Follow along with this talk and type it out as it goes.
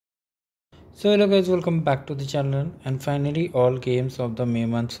So hello guys, welcome back to the channel. And finally all games of the May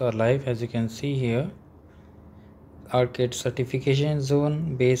months are live. As you can see here, Arcade Certification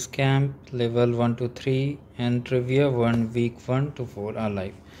Zone, Base Camp, Level 1 to 3 and Trivia 1 Week 1 to 4 are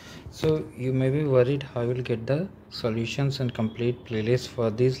live. So you may be worried how you will get the solutions and complete playlist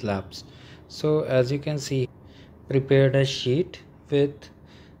for these labs. So as you can see, prepared a sheet with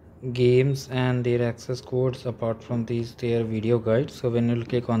games and their access codes. Apart from these, their video guides. So when you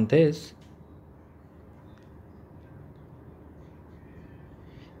click on this,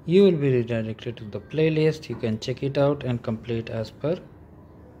 you will be redirected to the playlist. You can check it out and complete as per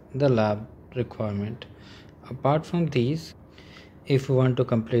the lab requirement. Apart from these, if you want to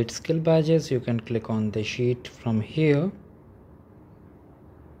complete skill badges, you can click on the sheet from here.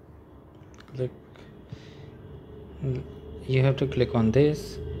 You have to click on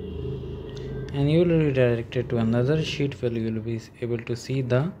this and you will be redirected to another sheet where you will be able to see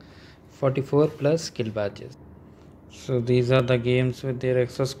the 44 plus skill badges. So these are the games with their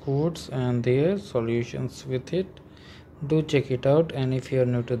access codes and their solutions with it. Do check it out, and if you are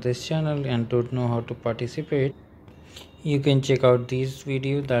new to this channel and don't know how to participate, you can check out this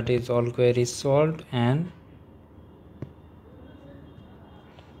video, that is all queries solved, and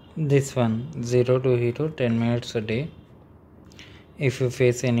this one 0 to hero 10 minutes a day. If you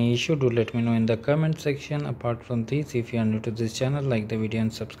face any issue, do let me know in the comment section. Apart from this, if you are new to this channel, like the video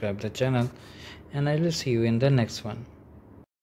and subscribe the channel, and I will see you in the next one.